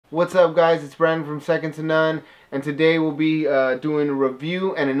What's up, guys? It's Brandon from Second to None, and today we'll be doing a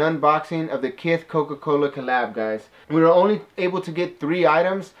review and an unboxing of the Kith Coca-Cola collab, guys. We were only able to get 3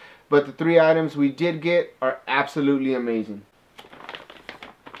 items, but the 3 items we did get are absolutely amazing.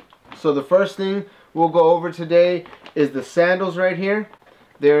 So the first thing we'll go over today is the sandals right here.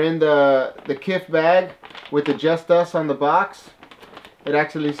 They're in the Kith bag with the Just Us on the box. It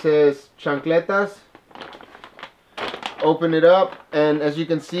actually says chancletas. Open it up, and as you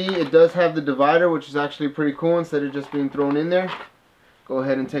can see, it does have the divider, which is actually pretty cool instead of just being thrown in there. Go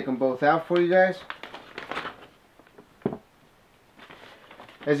ahead and take them both out for you guys.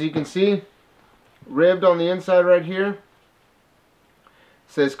 As you can see, ribbed on the inside right here. It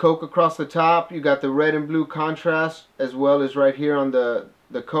says Coke across the top. You got the red and blue contrast as well as right here on the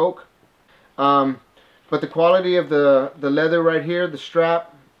Coke. But the quality of the leather right here, the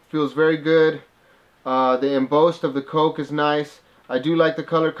strap, feels very good. The embossed of the Coke is nice. I do like the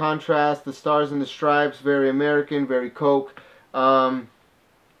color contrast, the stars and the stripes, very American, very Coke.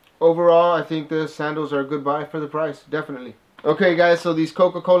 Overall, I think the sandals are a good buy for the price, definitely. Okay, guys, so these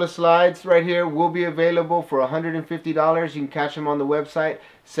Coca-Cola slides right here will be available for $150. You can catch them on the website,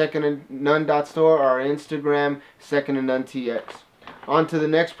 secondtonone.store, or our Instagram, secondtonone.tx. On to the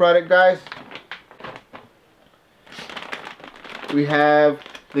next product, guys. We have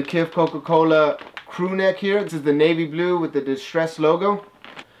the Kith Coca-Cola Crewneck here. This is the navy blue with the distressed logo.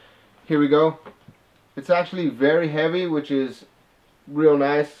 Here we go. It's actually very heavy, which is real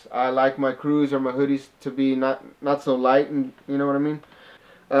nice. I like my crews or my hoodies to be not so light, and you know what I mean.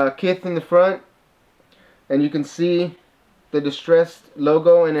 Kith in the front, and you can see the distressed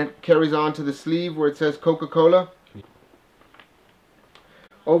logo, and it carries on to the sleeve where it says Coca-Cola.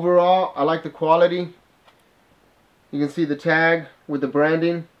 Overall, I like the quality. You can see the tag with the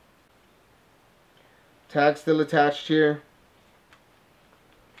branding. Tag still attached here.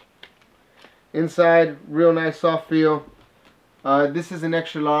 Inside, real nice soft feel. This is an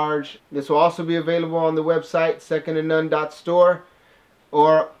extra large. This will also be available on the website, secondtonone.store,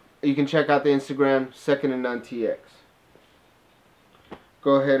 or you can check out the Instagram, secondtonone.tx.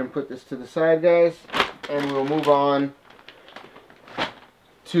 Go ahead and put this to the side, guys, and we'll move on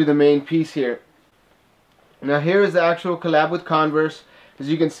to the main piece here. Now here is the actual collab with Converse. As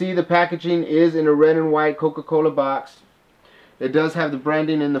you can see, the packaging is in a red and white Coca-Cola box. It does have the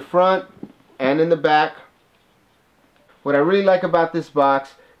branding in the front and in the back. What I really like about this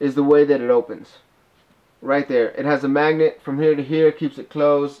box is the way that it opens. Right there. It has a magnet from here to here, keeps it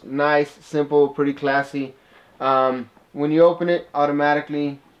closed. Nice, simple, pretty classy. When you open it,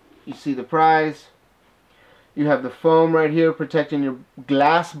 automatically you see the prize. You have the foam right here protecting your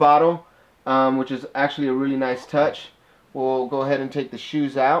glass bottle, which is actually a really nice touch. We'll go ahead and take the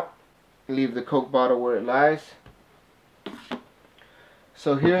shoes out. Leave the Coke bottle where it lies.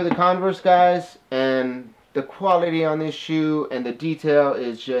 So here are the Converse, guys, and the quality on this shoe and the detail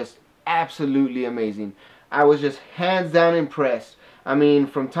is just absolutely amazing. I was just hands down impressed. I mean,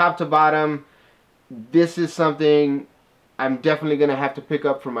 from top to bottom, this is something I'm definitely going to have to pick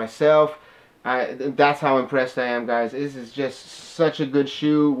up for myself. That's how impressed I am, guys. This is just such a good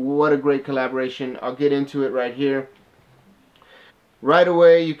shoe. What a great collaboration. I'll get into it right here. Right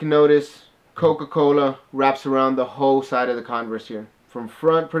away, you can notice Coca-Cola wraps around the whole side of the Converse here, from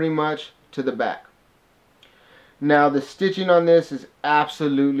front pretty much to the back. Now, the stitching on this is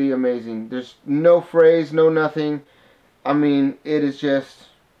absolutely amazing. There's no frays, no nothing. I mean, it is just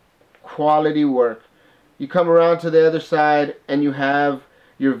quality work. You come around to the other side and you have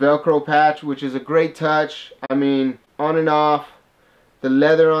your Velcro patch, which is a great touch. I mean, on and off. The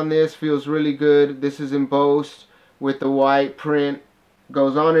leather on this feels really good. This is embossed with the white print.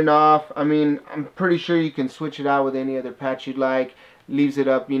 Goes on and off. I mean, I'm pretty sure you can switch it out with any other patch you'd like. Leaves it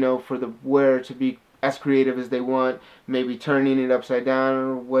up, you know, for the wearer to be as creative as they want. Maybe turning it upside down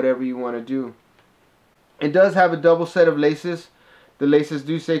or whatever you want to do. It does have a double set of laces. The laces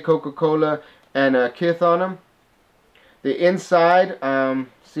do say Coca-Cola and Kith on them. The inside,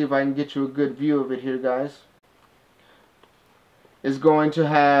 see if I can get you a good view of it here, guys, is going to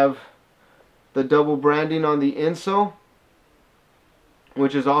have the double branding on the insole,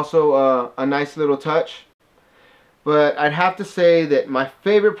 which is also a nice little touch. But I'd have to say that my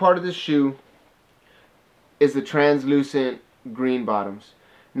favorite part of this shoe is the translucent green bottoms.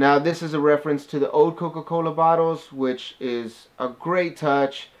 Now, this is a reference to the old Coca-Cola bottles, which is a great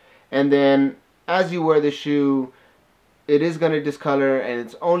touch. And then as you wear the shoe, it is going to discolor, and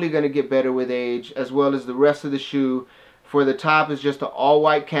it's only going to get better with age, as well as the rest of the shoe. For the top is just an all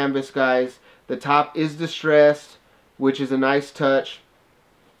white canvas, guys. The top is distressed, which is a nice touch.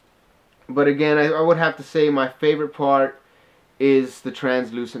 But again, I would have to say my favorite part is the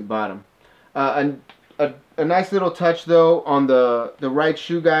translucent bottom. A nice little touch though on the right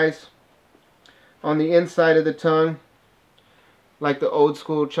shoe, guys. On the inside of the tongue, like the old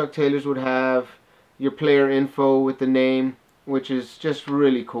school Chuck Taylors would have, your player info with the name, which is just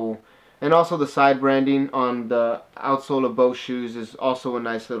really cool. And also the side branding on the outsole of both shoes is also a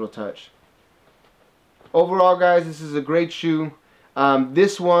nice little touch. Overall, guys, this is a great shoe.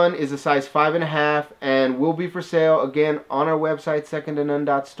 This one is a size 5.5 and will be for sale again on our website,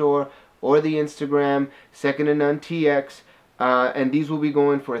 secondtonone.store, or the Instagram, secondtonone.tx, and these will be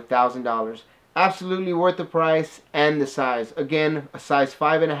going for $1,000. Absolutely worth the price and the size. Again, a size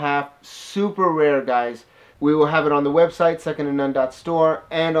 5.5, super rare, guys. We will have it on the website, secondtonone.store,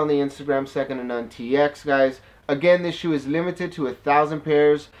 and on the Instagram, secondtonone.tx, guys. Again, this shoe is limited to 1,000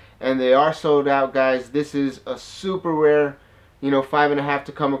 pairs, and they are sold out, guys. This is a super rare, 5.5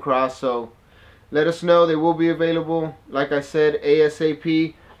 to come across, so let us know. They will be available, like I said,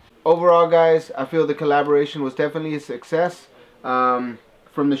 ASAP. Overall, guys, I feel the collaboration was definitely a success.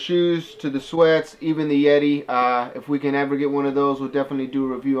 From the shoes to the sweats, even the Yeti. If we can ever get one of those, we'll definitely do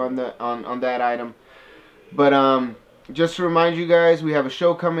a review on that item. But just to remind you guys, we have a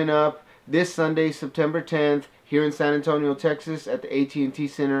show coming up this Sunday, September 10th, here in San Antonio, Texas, at the AT&T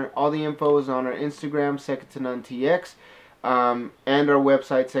Center. All the info is on our Instagram, secondtonone.tx, and our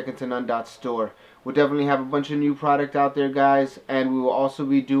website, secondtonone.store. We'll definitely have a bunch of new product out there, guys, and we will also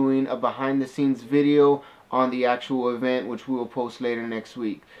be doing a behind-the-scenes video on the actual event, which we will post later next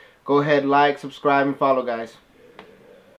week. Go ahead, like, subscribe, and follow, guys.